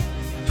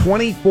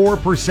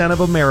24% of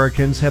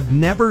Americans have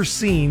never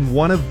seen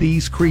one of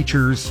these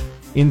creatures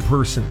in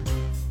person.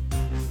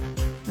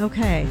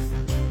 Okay.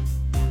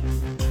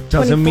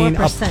 Doesn't mean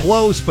up 24%.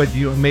 close, but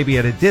maybe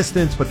at a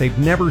distance, but they've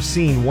never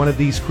seen one of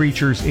these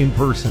creatures in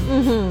person.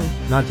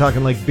 Mm-hmm. Not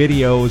talking like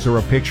videos or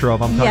a picture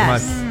of. I'm talking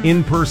about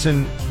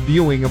in-person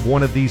viewing of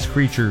one of these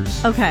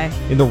creatures. Okay.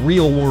 In the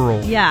real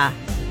world. Yeah.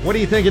 What do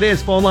you think it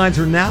is? Phone lines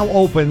are now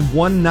open,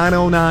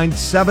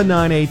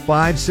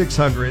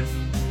 1-909-798-5600.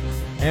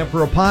 And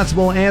for a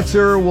possible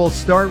answer, we'll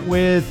start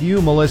with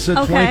you, Melissa.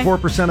 Okay.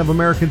 24% of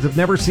Americans have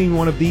never seen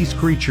one of these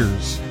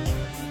creatures.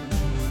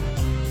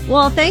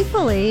 Well,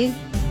 thankfully,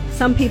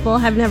 some people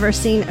have never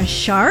seen a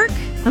shark.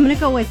 I'm going to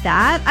go with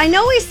that. I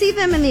know we see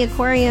them in the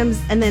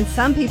aquariums, and then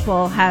some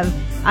people have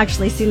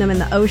actually seen them in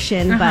the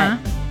ocean, but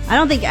I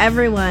don't think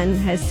everyone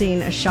has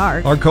seen a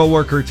shark. Our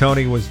coworker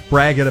Tony was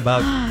bragging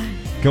about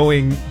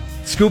going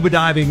scuba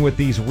diving with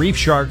these reef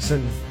sharks,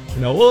 and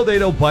they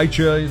don't bite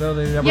you.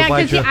 They never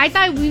bite you. I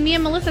thought me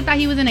and Melissa thought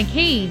he was in a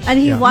cage, And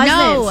he wasn't.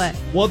 No.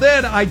 Well,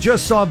 then I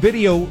just saw a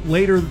video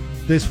later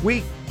this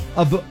week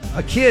of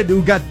a kid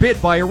who got bit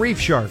by a reef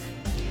shark.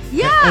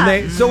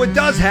 Yeah. So it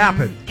does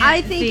happen.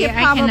 I think it I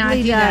cannot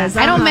probably do that. does.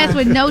 I don't mess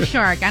with no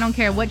shark. I don't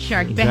care what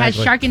shark. If it has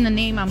Exactly. shark in the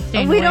name, I'm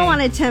staying We away. don't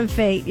want to tempt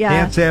fate. Yeah.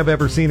 Can't say I've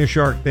ever seen a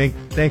shark,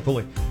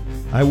 thankfully.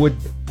 I would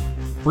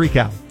freak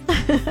out.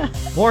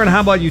 Lauren, how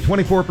about you?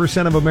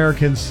 24% of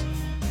Americans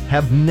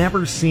have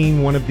never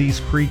seen one of these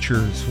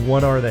creatures.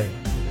 What are they?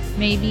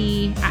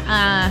 Maybe.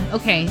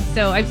 Okay,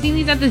 so I've seen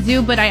these at the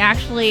zoo, but I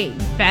actually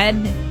fed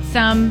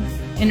some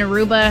in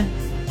Aruba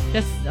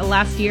just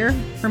last year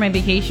for my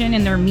vacation,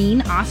 and they're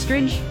mean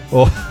ostrich.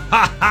 Oh,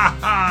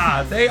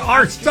 they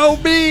are so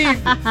mean.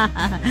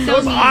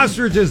 Those mean.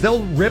 ostriches,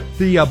 they'll rip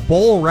the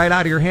bowl right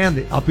out of your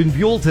hand. Up in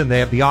Buellton, they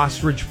have the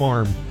ostrich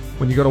farm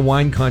when you go to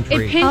wine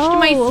country. It pinched Oh,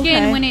 my skin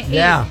okay. when it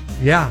ate.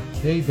 Yeah.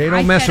 They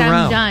don't mess I said,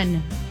 around. I'm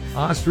done.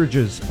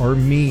 Ostriches are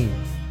mean.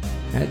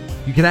 And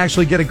you can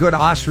actually get a good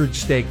ostrich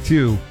steak,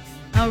 too,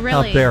 Oh,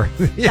 really? up there.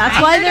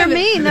 That's why they're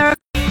mean. They're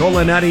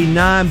Cola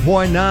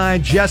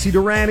 99.9, Jesse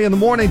Durante in the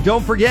morning.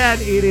 Don't forget,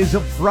 it is a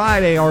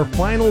Friday, our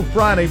final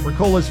Friday for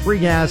Cola's free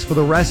gas for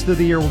the rest of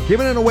the year. We're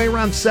giving it away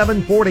around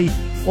 7:40,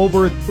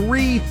 over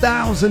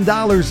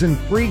 $3,000 in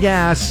free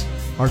gas.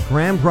 Our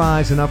grand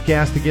prize, enough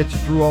gas to get you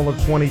through all of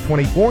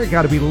 2024. You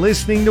got to be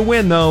listening to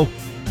win, though.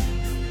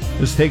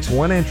 This takes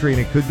one entry,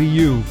 and it could be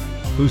you,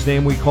 whose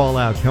name we call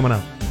out coming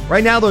up.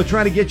 Right now, though,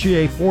 trying to get you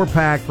a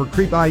 4-pack for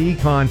Creep Eye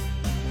Econ.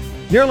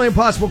 Nearly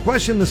impossible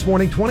question this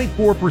morning.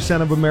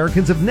 24% of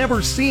Americans have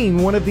never seen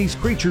one of these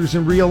creatures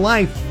in real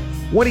life.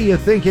 What do you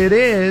think it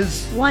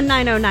is?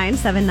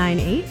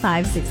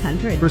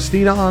 1-909-798-5600.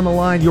 Christina on the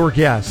line, your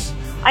guess.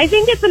 I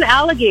think it's an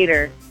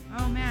alligator.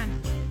 Oh,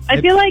 man. I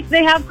feel like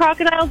they have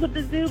crocodiles at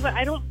the zoo, but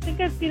I don't think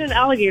I've seen an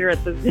alligator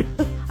at the zoo.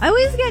 I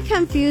always get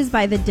confused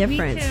by the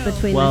difference too.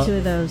 between Well, the two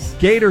of those.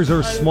 Gators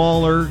are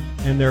smaller,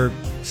 and their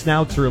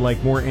snouts are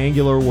like more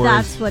angular,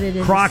 whereas That's what it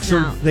is, Crocs a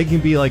are, snout. they can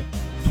be like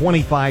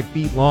 25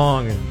 feet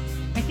long, and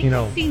I think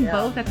I've seen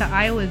both at the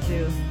Iowa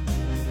Zoo.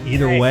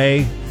 either Right.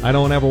 way, I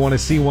don't ever want to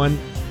see one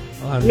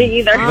Me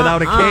either.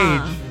 without a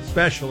cage,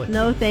 especially.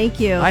 No, thank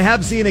you. I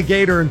have seen a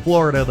gator in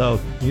Florida, though.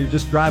 You're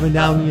just driving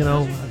down,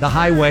 the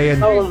highway,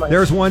 and Oh, my.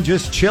 there's one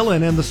just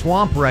chilling in the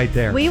swamp right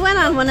there. We went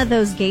on one of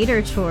those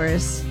gator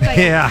tours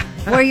Yeah.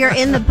 where you're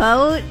in the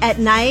boat at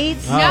night.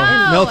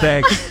 Oh, no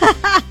thanks.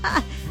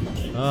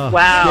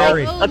 Wow.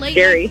 Scary. Oh, That's late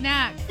scary. night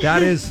snack.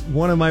 That is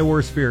one of my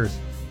worst fears.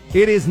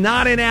 It is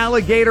not an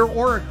alligator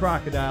or a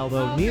crocodile,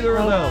 though. Neither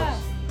of those.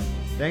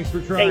 Thanks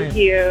for trying. Thank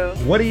you.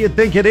 What do you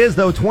think it is,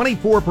 though?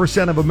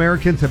 24% of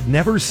Americans have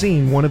never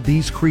seen one of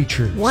these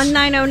creatures.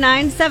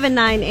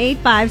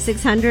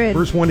 1-909-798-5600.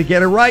 First one to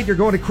get it right, you're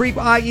going to Creep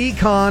Eye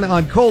Econ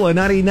on Cola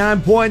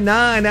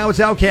 99.9. Now it's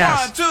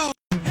Outcast.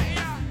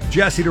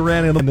 Jesse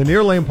Duran and the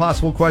nearly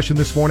impossible question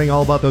this morning,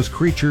 all about those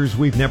creatures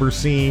we've never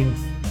seen.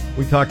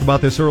 We talked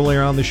about this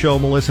earlier on the show.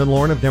 Melissa and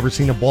Lauren have never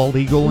seen a bald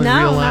eagle in real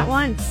No, life. not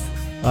once.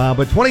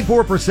 But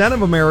 24%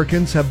 of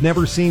Americans have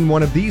never seen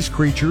one of these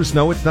creatures.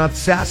 No, it's not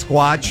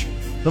Sasquatch.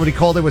 Somebody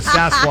called it with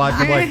Sasquatch.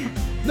 I'm like,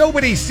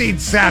 nobody's seen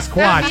Sasquatch.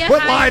 That'd be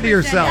Quit lying to 100%.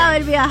 yourself. That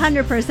would be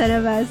 100%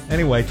 of us.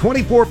 Anyway,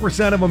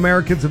 24% of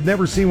Americans have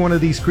never seen one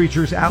of these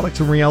creatures. Alex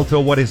and Rialto,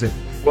 what is it?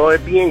 Well,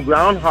 it being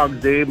Groundhog's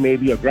Day,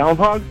 maybe a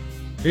groundhog?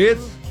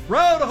 It's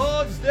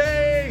Groundhog's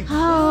Day!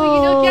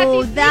 Oh,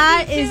 Jesse's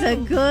that thinking is a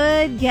too.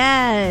 good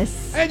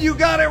guess. And you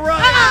got it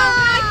right!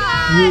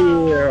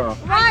 Yeah.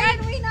 Why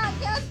did we not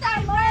guess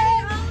that,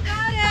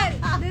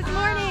 Lauren? This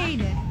morning.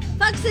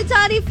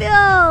 Puxatawny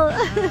Phil.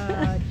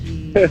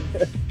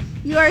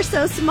 You are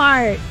so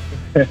smart.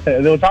 They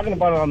were talking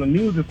about it on the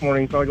news this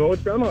morning, so I go,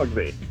 it's Groundhog's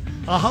Day.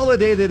 A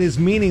holiday that is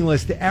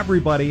meaningless to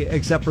everybody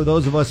except for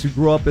those of us who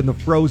grew up in the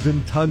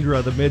frozen tundra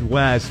of the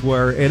Midwest,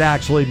 where it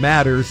actually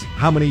matters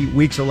how many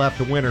weeks are left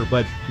of winter.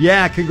 But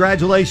yeah,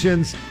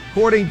 congratulations.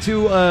 According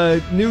to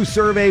a new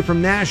survey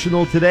from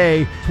National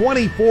Today,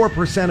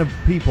 24% of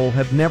people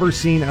have never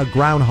seen a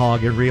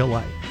groundhog in real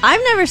life.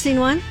 I've never seen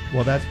one.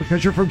 Well, that's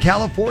because you're from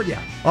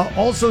California.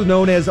 Also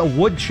known as a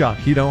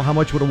woodchuck. You know, how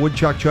much would a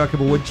woodchuck chuck if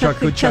a woodchuck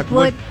could chuck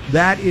wood?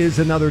 That is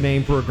another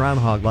name for a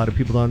groundhog. A lot of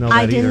people don't know that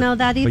either. I didn't know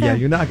that either. But yeah,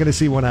 you're not going to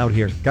see one out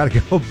here. Got to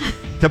go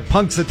to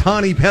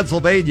Punxsutawney,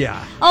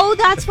 Pennsylvania. Oh,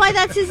 that's why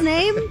that's his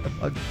name?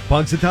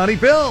 Punxsutawney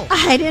Phil.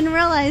 I didn't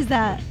realize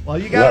that. Well,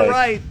 you got it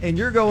right, and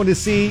you're going to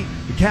see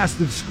the cast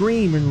of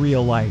Scream in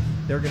real life.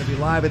 They're going to be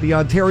live at the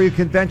Ontario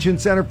Convention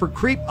Center for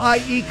Creep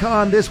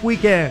IE-Con this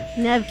weekend.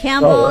 Nev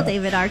Campbell,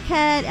 David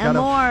Arquette, and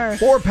more.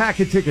 4-pack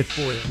of tickets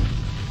for you.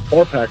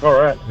 4-pack, all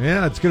right.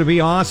 Yeah, it's going to be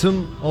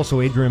awesome.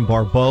 Also, Adrienne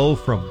Barbeau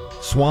from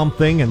Swamp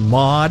Thing and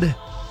Maude.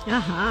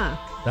 Uh-huh.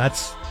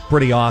 That's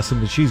pretty awesome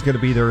that she's going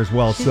to be there as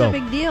well. She's a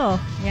big deal.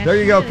 Yeah, there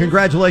you go. is.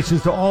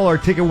 Congratulations to all our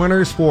ticket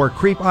winners for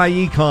Creep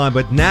IE-Con.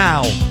 But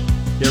now,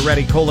 get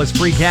ready, Cola's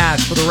free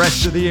cash for the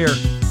rest of the year.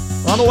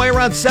 On the way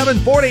around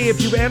 7:40,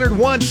 if you've entered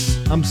once,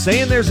 I'm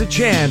saying there's a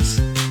chance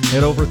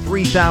at over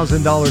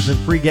 $3,000 in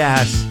free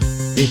gas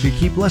if you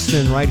keep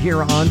listening right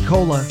here on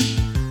Cola.